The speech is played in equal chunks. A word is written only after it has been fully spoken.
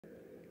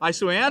Hi,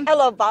 Sue Ann.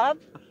 Hello, Bob.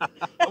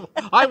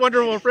 Hi,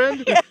 wonderful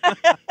friend.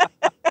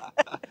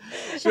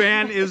 Sue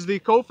Ann is the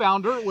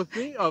co-founder with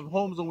me of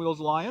Homes on Wheels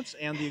Alliance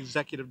and the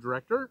executive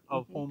director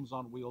of Homes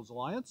on Wheels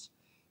Alliance.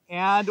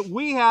 And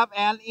we have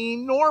an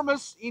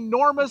enormous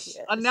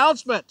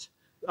announcement.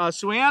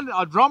 Sue Ann,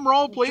 a drum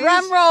roll, please.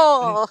 Drum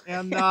roll.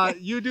 And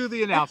you do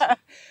the announcement.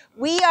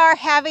 We are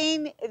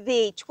having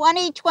the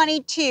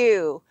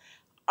 2022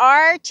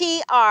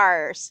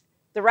 RTRs,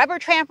 the Rubber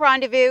Tramp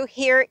Rendezvous,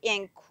 here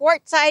in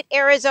Quartzsite,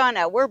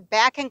 Arizona. We're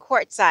back in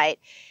Quartzsite.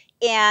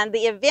 And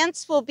the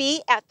events will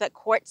be at the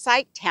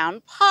Quartzsite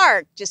Town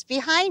Park, just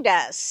behind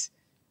us.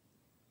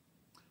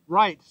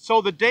 Right.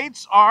 So the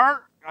dates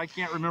are, I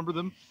can't remember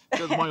them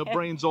because my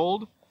brain's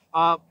old,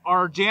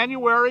 are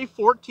January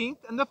 14th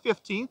and the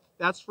 15th.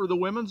 That's for the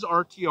women's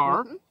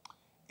RTR.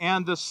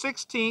 And the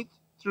 16th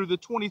through the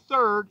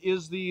 23rd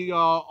is the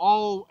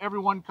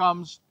everyone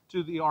comes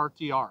to the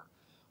RTR.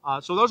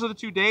 So those are the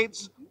two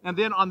dates. And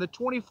then on the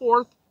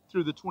 24th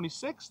through the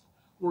 26th,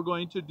 we're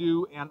going to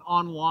do an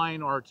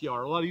online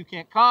RTR. A lot of you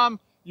can't come.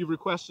 You've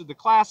requested the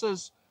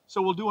classes. So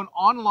we'll do an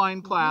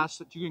online class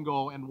that you can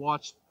go and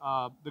watch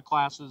the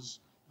classes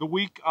the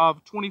week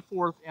of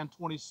 24th and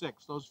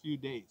 26th, those few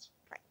days.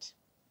 Right.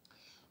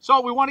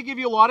 So we want to give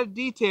you a lot of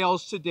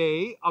details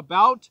today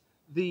about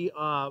the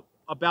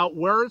about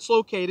where it's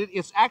located.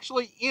 It's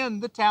actually in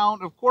the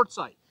town of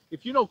Quartzsite.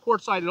 If you know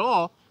Quartzsite at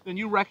all, then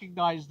you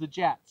recognize the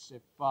Jets.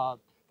 If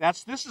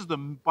this is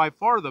by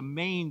far the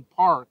main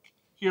park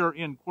here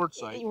in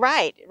Quartzsite.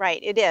 Right,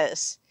 it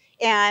is.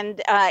 And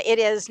it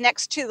is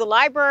next to the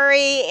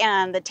library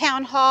and the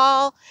town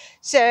hall.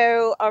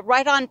 So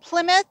right on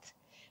Plymouth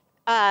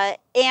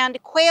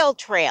and Quail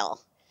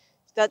Trail,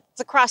 the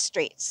cross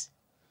streets.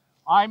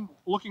 I'm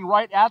looking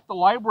right at the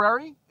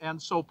library,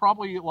 and so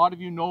probably a lot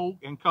of you know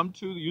and come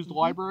to use the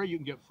library. You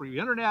can get free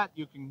internet,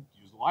 you can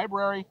use the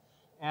library.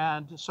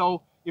 And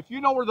so if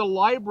you know where the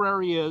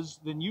library is,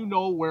 then you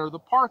know where the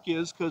park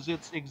is, because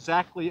it's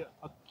exactly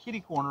a kitty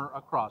corner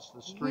across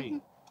the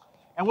street.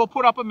 And we'll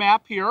put up a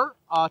map here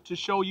to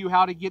show you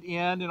how to get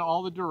in and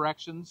all the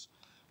directions.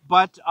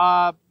 But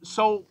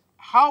so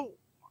how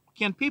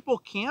can people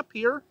camp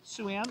here,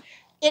 Sue Ann?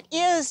 It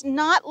is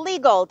not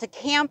legal to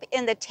camp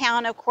in the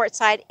town of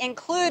Quartzsite,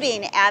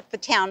 including at the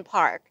town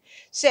park.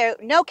 So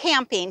no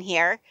camping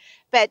here,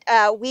 but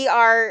we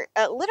are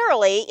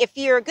literally, if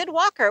you're a good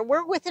walker,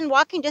 we're within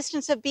walking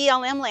distance of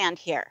BLM land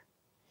here.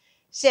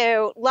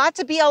 So lots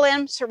of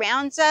BLM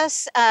surrounds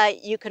us.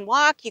 You can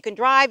walk, you can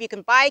drive, you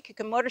can bike, you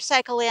can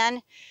motorcycle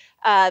in.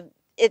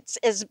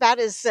 It's about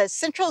as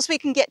central as we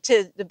can get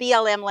to the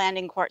BLM land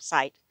in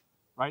Quartzsite.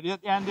 Right,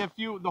 and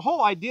the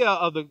whole idea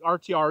of the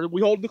RTR,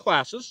 we hold the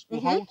classes.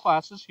 We'll hold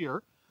classes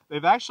here.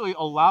 They've actually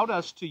allowed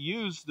us to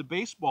use the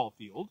baseball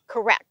field.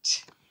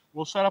 Correct.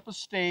 We'll set up a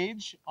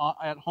stage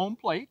at home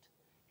plate,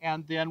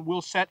 and then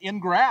we'll set in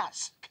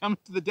grass. Come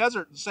to the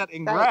desert and set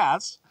in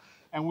grass,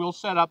 and we'll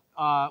set up.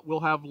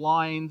 We'll have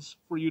lines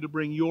for you to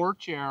bring your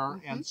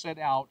chair and set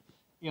out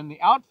in the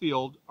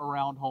outfield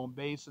around home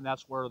base, and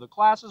that's where the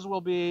classes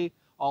will be.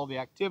 All the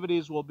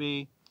activities will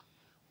be.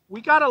 We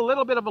got a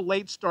little bit of a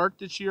late start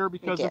this year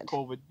because of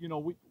COVID. You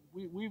know,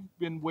 we've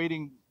been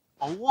waiting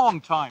a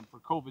long time for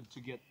COVID to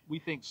get, we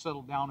think,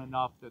 settled down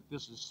enough that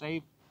this is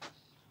safe.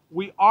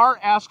 We are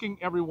asking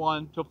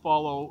everyone to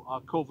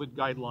follow COVID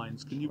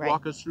guidelines. Can you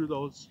walk us through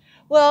those?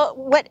 Well,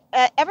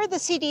 whatever the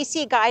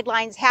CDC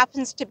guidelines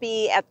happens to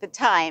be at the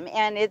time,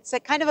 and it's a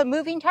kind of a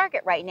moving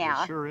target right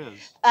now. It sure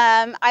is.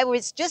 I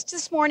was just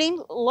this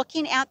morning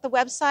looking at the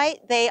website.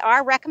 They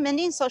are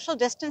recommending social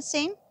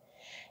distancing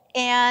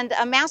and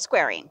mask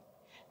wearing.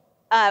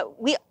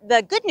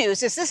 The good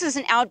news is this is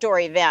an outdoor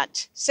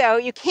event, so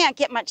you can't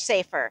get much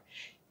safer.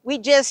 We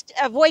just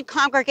avoid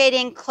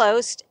congregating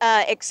close,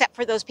 except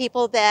for those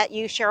people that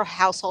you share a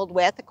household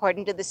with,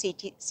 according to the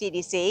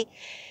CDC.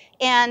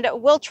 And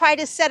we'll try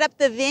to set up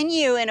the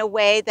venue in a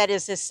way that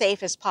is as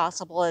safe as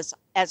possible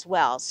as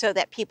well, so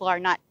that people are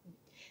not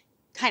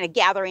kind of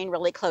gathering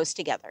really close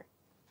together.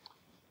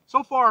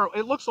 So far,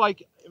 it looks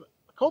like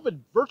COVID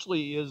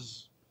virtually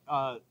is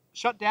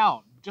shut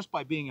down just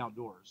by being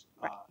outdoors.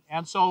 Right.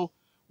 And so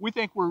we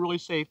think we're really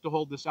safe to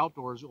hold this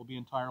outdoors. It will be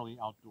entirely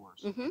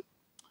outdoors.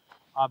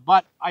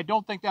 But I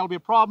don't think that'll be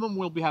a problem.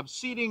 We'll have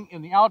seating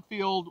in the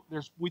outfield.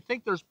 We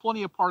think there's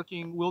plenty of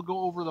parking. We'll go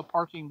over the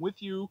parking with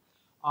you.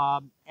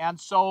 And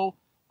so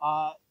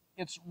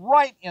it's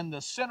right in the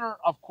center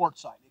of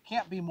Quartzsite. It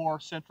can't be more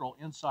central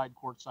inside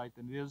Quartzsite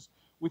than it is.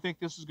 We think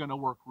this is going to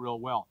work real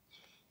well.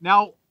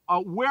 Now,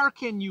 where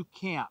can you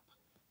camp?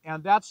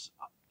 And that's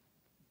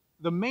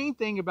the main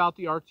thing about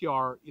the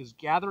RTR is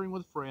gathering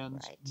with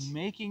friends,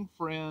 making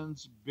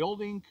friends,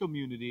 building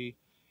community.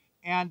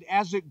 And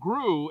as it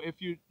grew,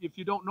 if you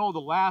don't know, the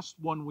last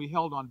one we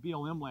held on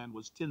BLM land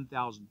was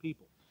 10,000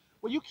 people.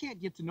 Well, you can't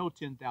get to know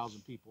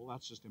 10,000 people.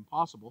 That's just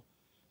impossible.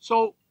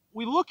 So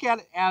we look at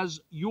it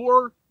as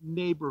your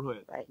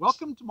neighborhood.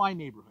 Welcome to my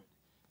neighborhood.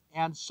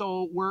 And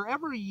so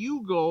wherever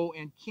you go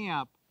and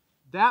camp,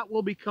 that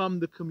will become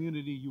the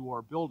community you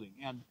are building.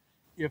 And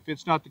if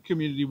it's not the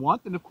community you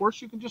want, then of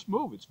course you can just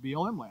move. It's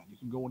BLM land. You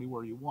can go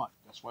anywhere you want.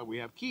 That's why we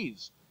have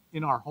keys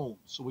in our homes,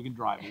 so we can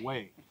drive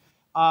away.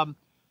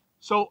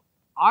 So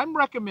I'm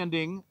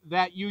recommending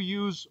that you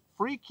use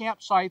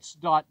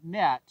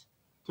freecampsites.net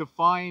to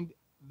find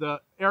the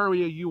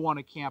area you want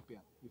to camp in.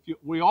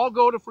 We all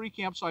go to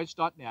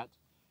freecampsites.net.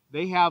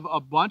 They have a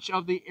bunch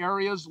of the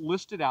areas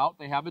listed out.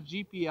 They have a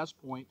GPS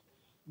point,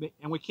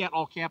 and we can't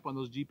all camp on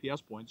those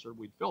GPS points or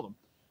we'd fill them.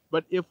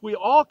 But if we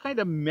all kind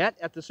of met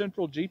at the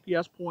central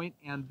GPS point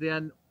and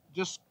then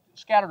just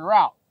scattered her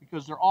out,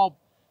 because they're all,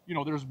 you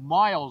know, there's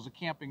miles of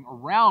camping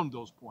around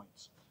those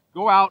points.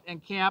 Go out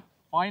and camp,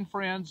 find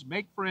friends,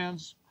 make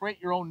friends, create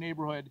your own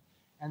neighborhood,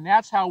 and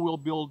that's how we'll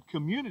build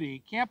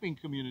community, camping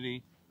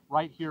community,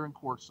 right here in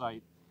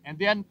Quartzsite. And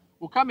then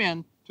we'll come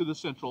in to the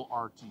central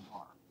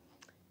RTR.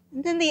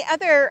 And then the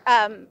other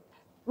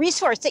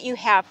resource that you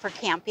have for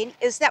camping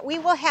is that we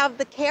will have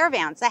the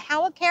caravans, the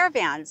Howa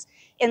caravans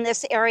in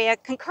this area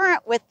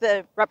concurrent with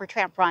the Rubber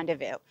Tramp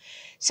Rendezvous.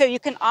 So you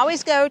can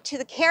always go to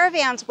the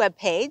caravans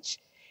webpage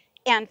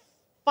and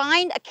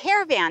find a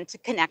caravan to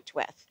connect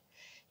with.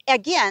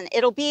 Again,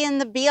 it'll be in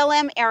the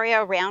BLM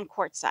area around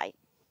Quartzsite.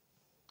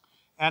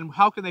 And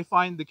how can they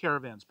find the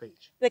caravans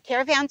page? The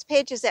caravans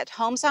page is at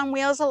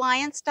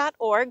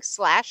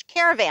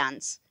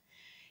homesonwheelsalliance.org/caravans.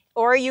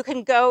 Or you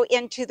can go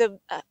into the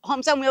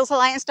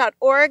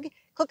homesonwheelsalliance.org,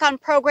 click on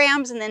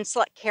programs, and then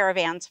select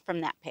caravans from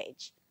that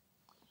page.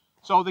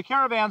 So the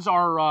caravans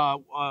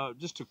are,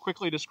 just to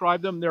quickly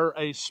describe them, they're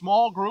a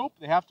small group.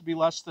 They have to be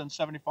less than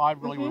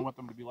 75. Really, we want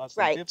them to be less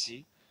than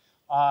 50.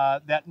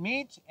 That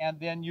meet, and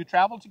then you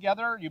travel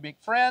together, you make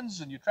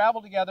friends, and you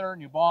travel together,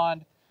 and you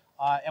bond.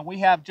 And we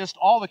have just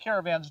all the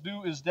caravans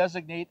do is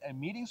designate a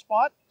meeting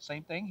spot.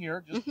 Same thing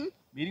here, just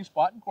meeting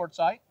spot in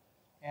Quartzsite.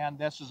 And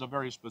this is a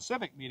very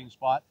specific meeting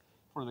spot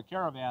for the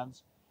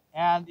caravans.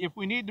 And if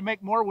we need to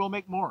make more, we'll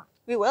make more.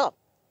 We will.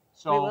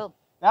 So we will.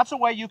 That's a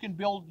way you can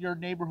build your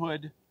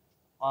neighborhood.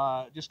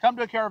 Just come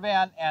to a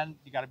caravan and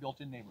you got a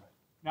built-in neighborhood.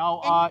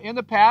 Now, in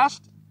the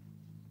past,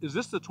 is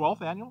this the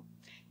 12th annual?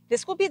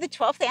 This will be the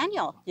 12th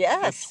annual,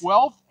 yes. The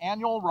 12th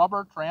annual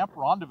Rubber Tramp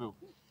Rendezvous.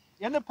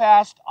 In the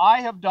past,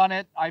 I have done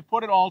it. I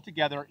put it all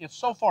together. It's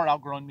so far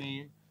outgrown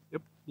me.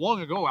 It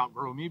long ago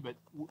outgrew me, but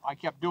I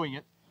kept doing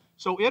it.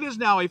 So it is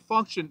now a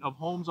function of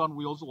Homes on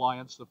Wheels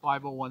Alliance, the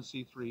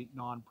 501c3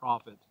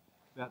 nonprofit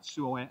that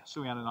Sue Ann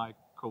and I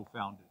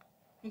co-founded.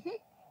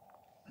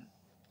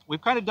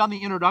 We've kind of done the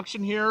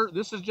introduction here.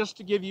 This is just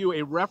to give you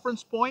a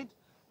reference point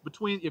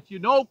between, if you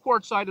know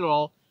Quartzsite at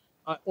all,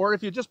 or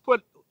if you just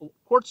put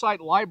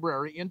Quartzsite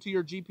Library into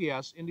your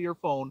GPS, into your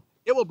phone,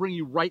 it will bring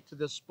you right to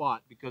this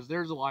spot because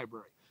there's a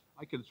library.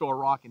 I can throw a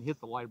rock and hit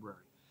the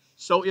library.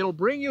 So it'll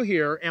bring you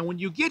here, and when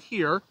you get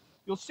here,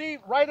 you'll see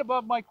right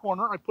above my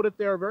corner, I put it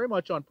there very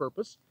much on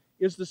purpose,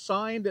 is the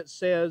sign that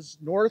says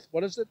North,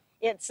 what is it?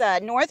 It's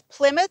North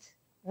Plymouth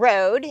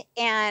Road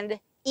and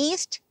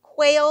East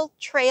Quail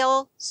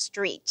Trail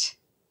Street.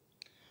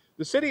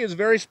 The city is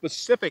very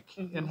specific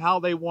in how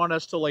they want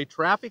us to lay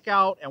traffic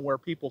out and where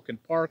people can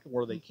park and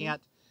where they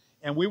can't.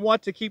 And we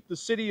want to keep the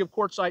city of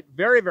Quartzsite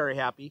very, very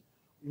happy.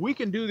 We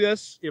can do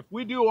this if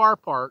we do our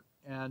part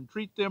and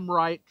treat them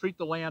right, treat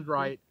the land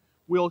right,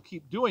 we'll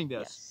keep doing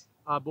this.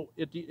 But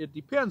it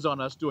depends on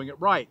us doing it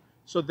right.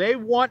 So they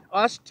want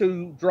us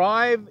to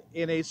drive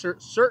in a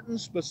certain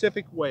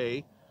specific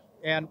way,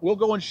 and we'll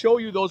go and show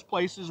you those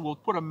places. We'll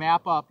put a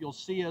map up. You'll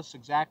see us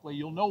exactly.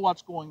 You'll know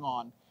what's going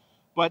on.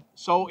 But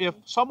so if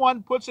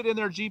someone puts it in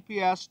their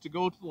GPS to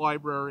go to the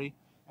library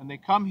and they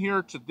come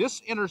here to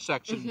this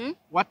intersection,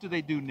 what do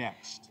they do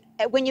next?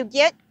 When you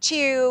get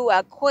to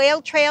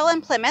Quail Trail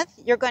in Plymouth,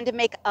 you're going to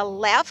make a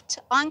left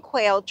on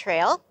Quail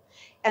Trail,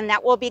 and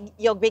that will be,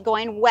 you'll be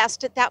going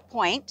west at that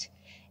point.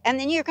 And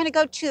then you're going to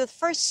go to the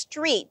first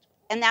street,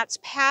 and that's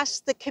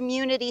past the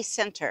community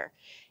center.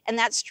 And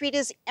that street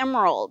is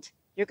Emerald.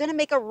 You're going to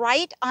make a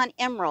right on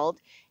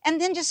Emerald,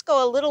 and then just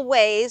go a little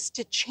ways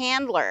to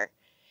Chandler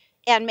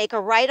and make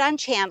a right on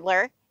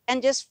Chandler,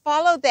 and just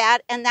follow that,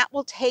 and that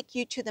will take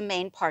you to the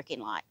main parking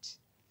lot.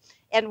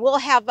 And we'll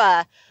have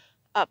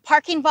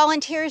parking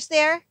volunteers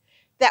there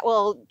that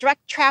will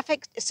direct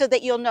traffic so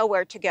that you'll know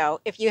where to go.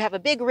 If you have a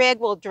big rig,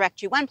 we'll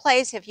direct you one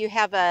place. If you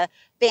have a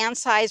van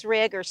size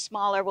rig or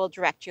smaller, we'll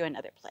direct you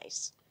another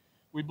place.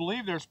 We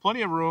believe there's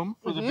plenty of room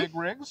for the big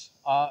rigs.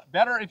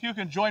 Better if you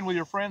can join with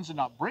your friends and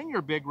not bring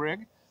your big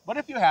rig, but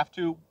if you have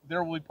to,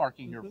 there will be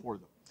parking here for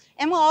them.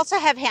 And we'll also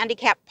have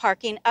handicap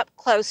parking up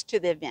close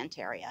to the event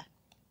area.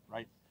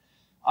 Right.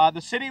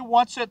 The city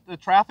wants the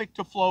traffic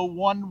to flow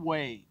one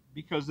way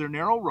because they're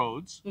narrow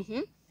roads.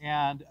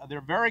 And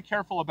they're very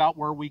careful about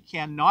where we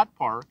cannot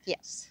park.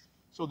 Yes.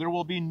 So there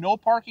will be no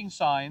parking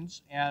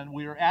signs, and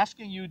we are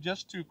asking you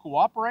just to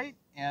cooperate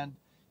and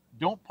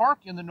don't park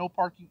in the no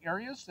parking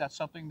areas. That's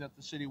something that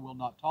the city will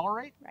not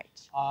tolerate.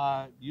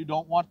 Right. You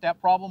don't want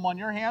that problem on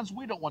your hands.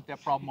 We don't want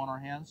that problem on our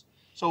hands.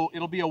 So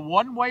it'll be a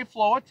one-way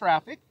flow of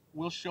traffic.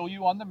 We'll show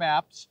you on the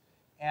maps,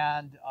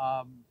 and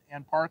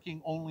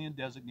parking only in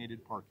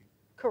designated parking.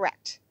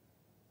 Correct.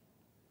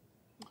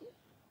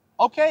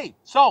 Okay,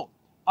 so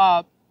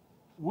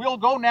we'll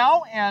go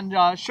now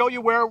and show you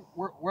where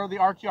the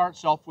RTR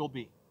itself will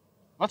be.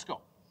 Let's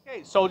go.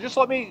 Okay, so just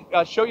let me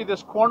show you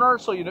this corner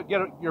so you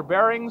get your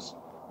bearings.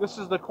 This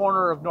is the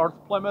corner of North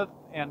Plymouth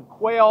and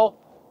Quail.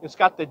 It's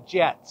got the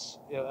jets.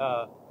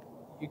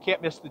 You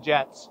can't miss the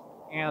jets.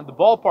 And the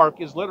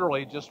ballpark is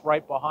literally just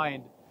right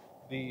behind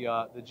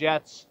the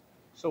jets.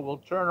 So we'll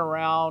turn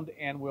around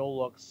and we'll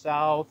look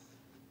south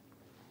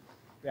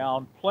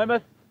down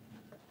Plymouth.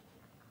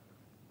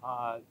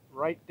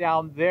 Right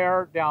down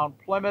there, down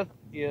Plymouth,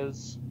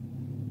 is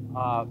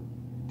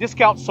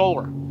Discount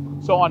Solar.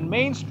 So on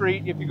Main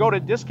Street, if you go to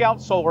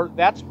Discount Solar,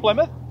 that's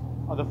Plymouth.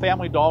 The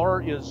Family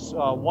Dollar is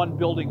one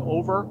building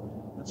over.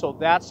 And so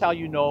that's how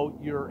you know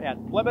you're at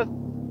Plymouth.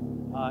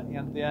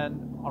 And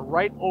then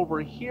right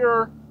over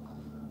here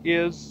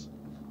is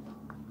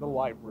the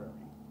library.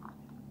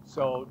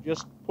 So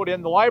just put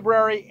in the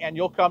library and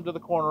you'll come to the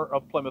corner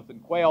of Plymouth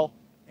and Quail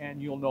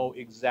and you'll know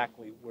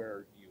exactly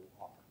where you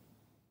are.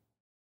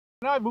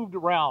 Now I moved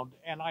around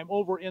and I'm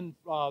over in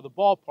the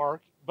ballpark,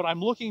 but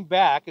I'm looking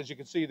back. As you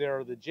can see, there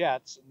are the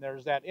jets, and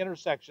there's that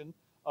intersection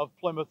of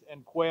Plymouth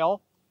and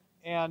Quail.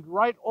 And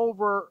right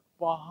over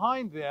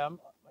behind them,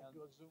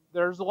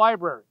 there's the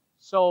library.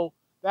 So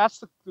that's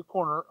the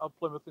corner of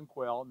Plymouth and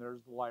Quail, and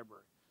there's the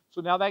library.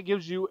 So now that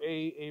gives you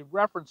a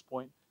reference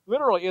point.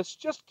 Literally, it's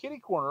just kitty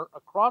corner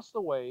across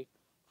the way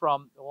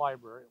from the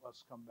library.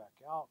 Let's come back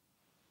out.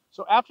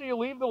 So after you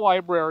leave the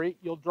library,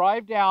 you'll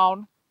drive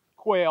down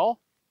Quail.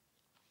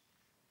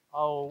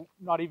 Oh,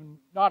 not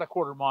a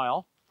quarter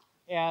mile.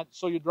 And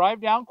so you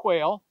drive down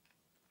Quail.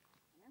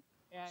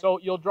 So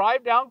you'll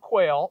drive down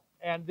Quail,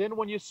 and then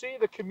when you see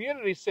the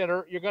community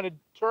center, you're going to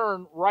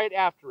turn right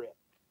after it.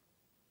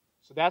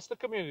 So that's the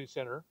community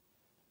center,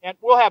 and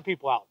we'll have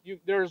people out.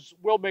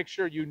 We'll make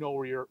sure you know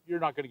where you're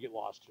not going to get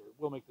lost here.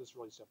 We'll make this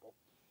really simple.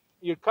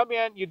 You come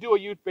in, you do a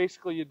U.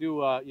 Basically,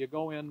 you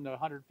go in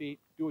 100 feet,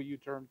 do a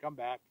U-turn, come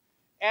back,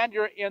 and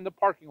you're in the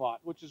parking lot,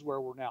 which is where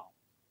we're now.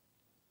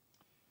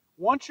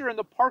 Once you're in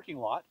the parking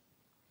lot,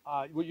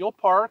 you'll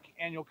park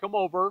and you'll come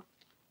over,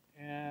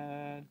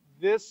 and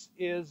this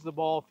is the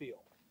ball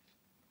field.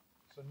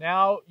 So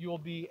now you'll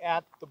be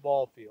at the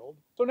ball field.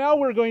 So now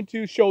we're going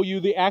to show you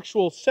the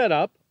actual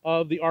setup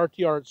of the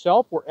RTR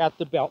itself. We're at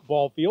the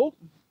ball field,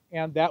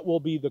 and that will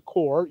be the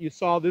core. You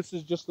saw this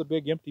is just the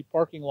big empty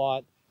parking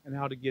lot and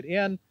how to get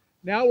in.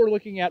 Now we're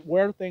looking at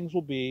where things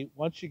will be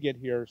once you get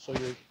here, so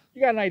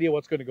you got an idea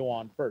what's going to go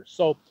on first.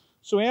 So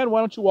Ann,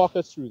 why don't you walk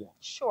us through that?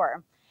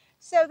 Sure.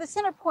 So the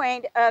center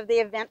point of the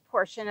event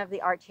portion of the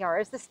RTR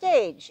is the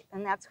stage,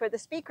 and that's where the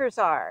speakers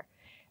are,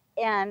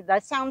 and the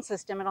sound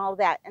system and all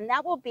that. And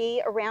that will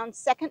be around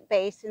second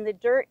base in the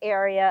dirt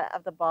area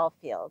of the ball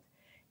field.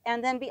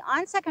 And then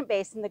beyond second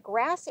base in the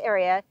grass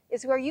area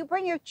is where you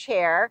bring your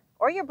chair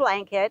or your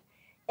blanket,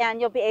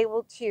 and you'll be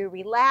able to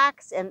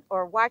relax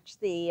or watch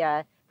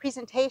the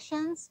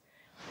presentations,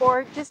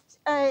 or just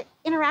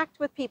interact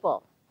with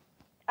people.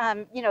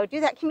 Do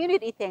that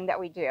community thing that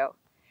we do.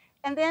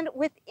 And then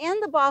within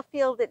the ball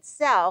field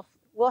itself,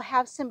 we'll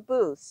have some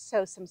booths.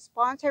 So some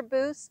sponsor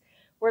booths.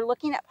 We're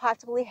looking at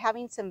possibly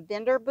having some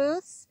vendor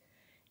booths.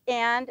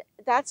 And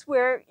that's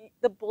where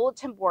the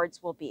bulletin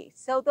boards will be.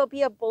 So there'll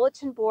be a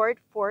bulletin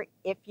board for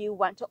if you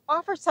want to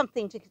offer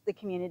something to the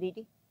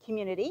community,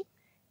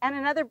 and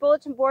another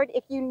bulletin board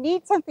if you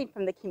need something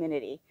from the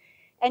community.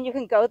 And you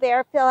can go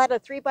there, fill out a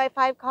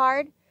 3x5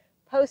 card,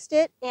 post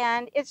it,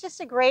 and it's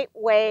just a great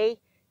way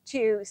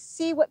to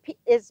see what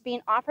is being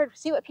offered,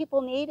 see what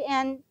people need,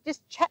 and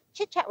just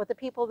chit-chat with the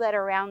people that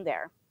are around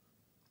there.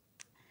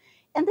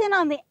 And then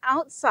on the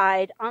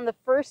outside, on the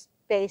first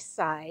base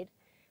side,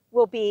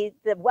 will be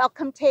the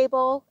welcome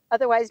table,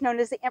 otherwise known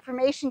as the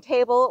information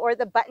table or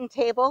the button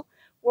table,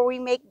 where we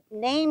make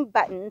name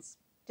buttons,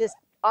 just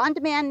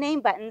on-demand name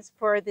buttons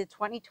for the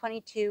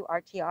 2022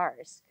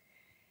 RTRs.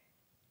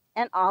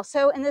 And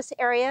also in this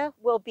area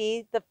will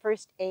be the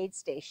first aid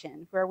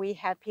station, where we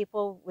have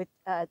people with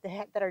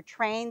that are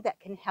trained that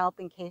can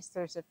help in case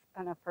there's a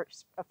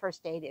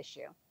first aid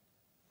issue.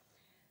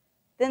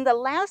 Then the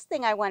last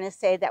thing I want to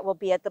say that will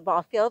be at the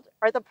ball field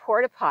are the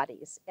porta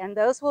potties, and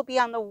those will be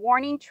on the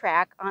warning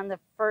track on the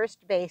first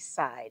base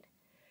side,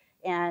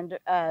 and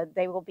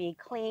they will be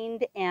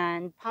cleaned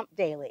and pumped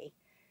daily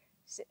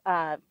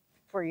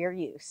for your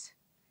use.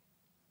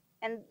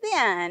 And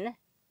then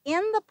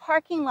in the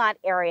parking lot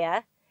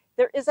area,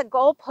 there is a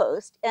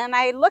goalpost, and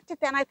I looked at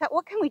that and I thought,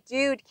 what can we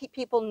do to keep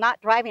people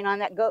not driving on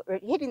that or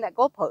hitting that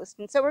goalpost?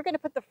 And so we're going to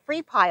put the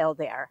free pile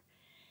there,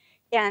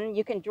 and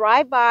you can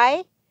drive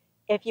by.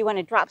 If you want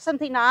to drop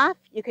something off,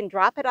 you can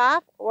drop it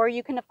off, or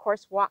you can of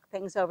course walk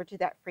things over to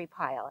that free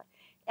pile.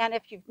 And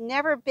if you've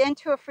never been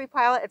to a free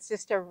pile, it's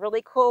just a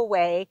really cool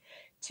way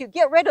to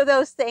get rid of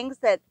those things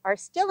that are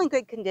still in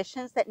good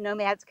conditions that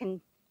nomads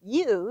can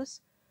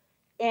use,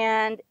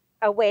 and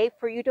a way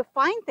for you to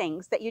find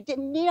things that you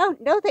didn't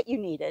know that you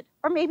needed,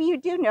 or maybe you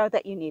do know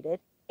that you needed,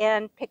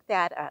 and pick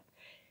that up.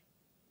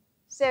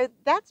 So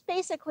that's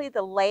basically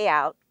the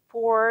layout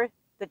for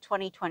the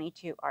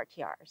 2022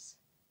 RTRs.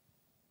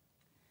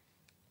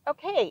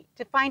 Okay,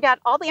 to find out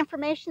all the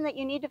information that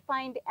you need to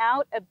find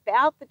out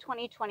about the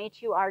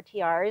 2022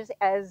 RTRs,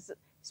 as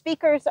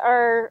speakers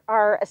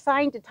are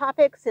assigned to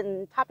topics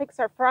and topics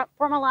are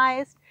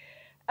formalized,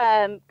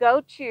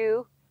 go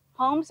to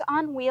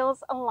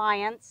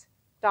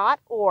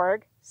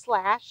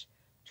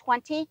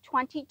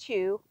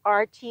homesonwheelsalliance.org/2022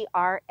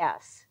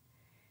 RTRS,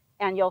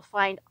 and you'll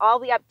find all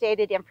the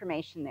updated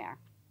information there.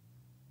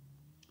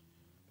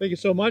 Thank you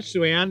so much,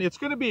 Sue Ann. It's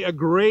going to be a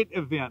great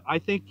event. I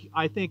think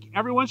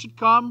everyone should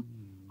come.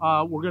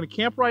 We're going to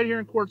camp right here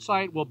in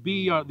Quartzsite.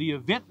 The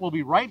event will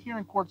be right here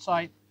in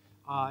Quartzsite.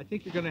 I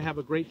think you're going to have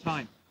a great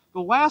time.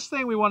 The last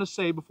thing we want to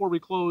say before we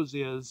close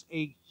is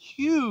a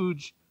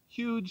huge,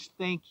 huge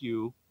thank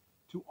you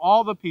to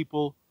all the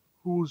people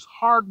whose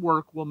hard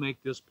work will make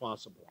this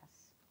possible.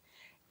 Yes.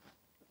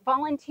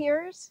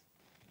 Volunteers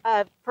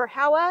for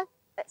HOWA,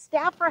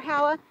 staff for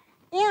HOWA,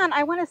 and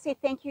I want to say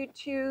thank you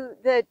to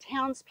the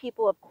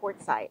townspeople of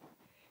Quartzsite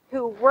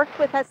who worked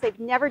with us. They've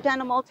never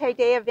done a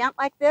multi-day event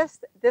like this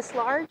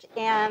large,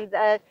 and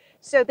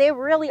so they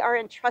really are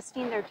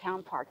entrusting their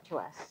town park to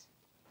us.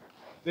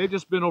 They've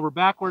just been over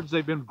backwards.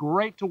 They've been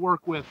great to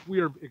work with.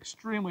 We are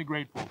extremely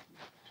grateful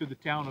to the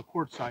town of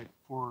Quartzsite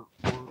for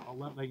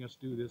letting us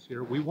do this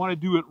here. We want to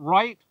do it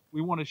right.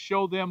 We want to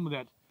show them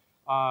that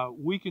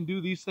we can do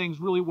these things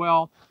really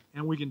well,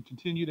 and we can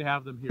continue to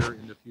have them here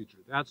in the future.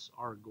 That's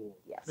our goal.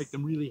 Yes. Make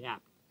them really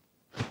happy.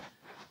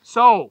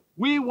 So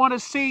we want to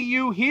see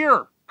you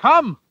here.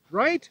 Come,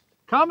 right?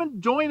 Come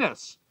and join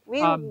us.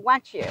 We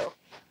want you.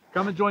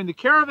 Come and join the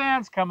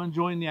caravans. Come and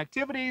join the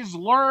activities.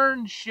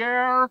 Learn,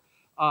 share,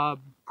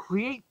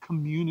 create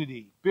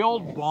community,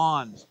 build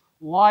bonds,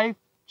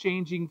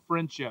 life-changing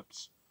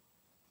friendships.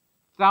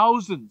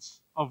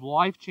 Thousands of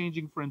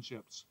life-changing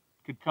friendships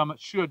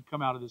should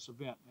come out of this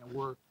event, and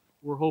we're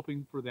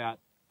hoping for that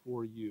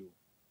for you.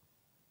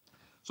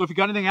 So if you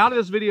got anything out of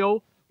this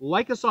video,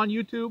 like us on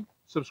YouTube,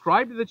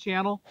 subscribe to the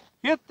channel,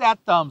 hit that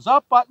thumbs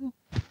up button,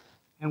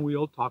 and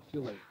we'll talk to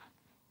you later.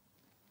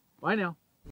 Bye now.